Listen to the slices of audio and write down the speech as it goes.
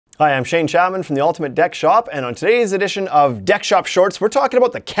Hi, I'm Shane Chapman from the Ultimate Deck Shop, and on today's edition of Deck Shop Shorts, we're talking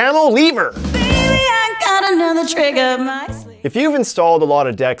about the Camo Lever. Baby, I got another trick up my sleeve. If you've installed a lot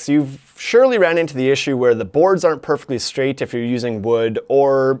of decks, you've surely ran into the issue where the boards aren't perfectly straight if you're using wood,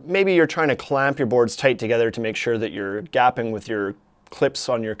 or maybe you're trying to clamp your boards tight together to make sure that your gapping with your clips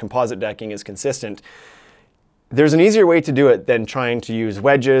on your composite decking is consistent. There's an easier way to do it than trying to use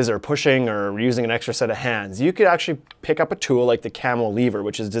wedges or pushing or using an extra set of hands. You could actually pick up a tool like the Camo Lever,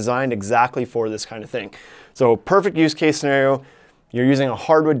 which is designed exactly for this kind of thing. So perfect use case scenario, you're using a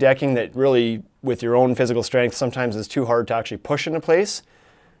hardwood decking that really, with your own physical strength, sometimes is too hard to actually push into place.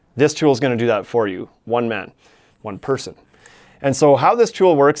 This tool is going to do that for you. One man, one person. And so how this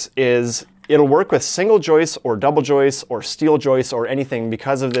tool works is it'll work with single joists or double joists or steel joists or anything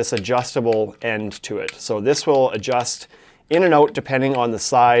because of this adjustable end to it. So this will adjust in and out depending on the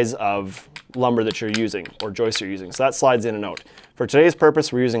size of lumber that you're using or joist you're using. So that slides in and out. For today's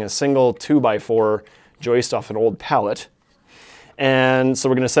purpose, we're using a single 2x4 joist off an old pallet. And so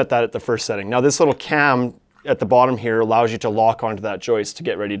we're going to set that at the first setting. Now this little cam at the bottom here allows you to lock onto that joist to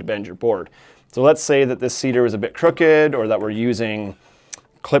get ready to bend your board. So let's say that this cedar is a bit crooked or that we're using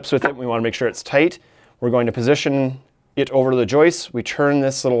clips with it. We want to make sure it's tight. We're going to position it over to the joist. We turn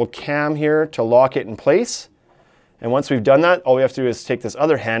this little cam here to lock it in place. And once we've done that, all we have to do is take this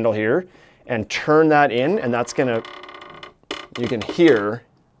other handle here and turn that in, and that's going to, you can hear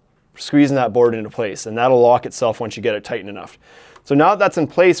squeezing that board into place, and that'll lock itself once you get it tightened enough. So now that that's in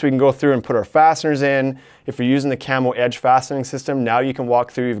place, we can go through and put our fasteners in. If you're using the Camo Edge fastening system, now you can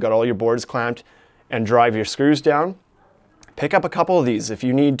walk through, you've got all your boards clamped, and drive your screws down. Pick up a couple of these. If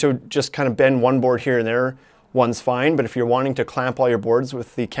you need to just kind of bend one board here and there, one's fine. But if you're wanting to clamp all your boards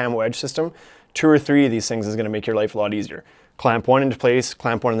with the Camo Edge system, 2 or 3 of these things is going to make your life a lot easier. Clamp one into place,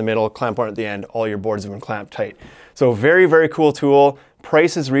 clamp one in the middle, clamp one at the end. All your boards have been clamped tight. So very, very cool tool.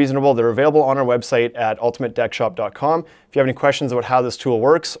 Price is reasonable. They're available on our website at ultimatedeckshop.com. If you have any questions about how this tool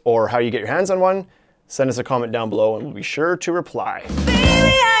works or how you get your hands on one, send us a comment down below and we'll be sure to reply. Baby,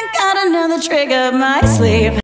 I got another trick up my sleeve.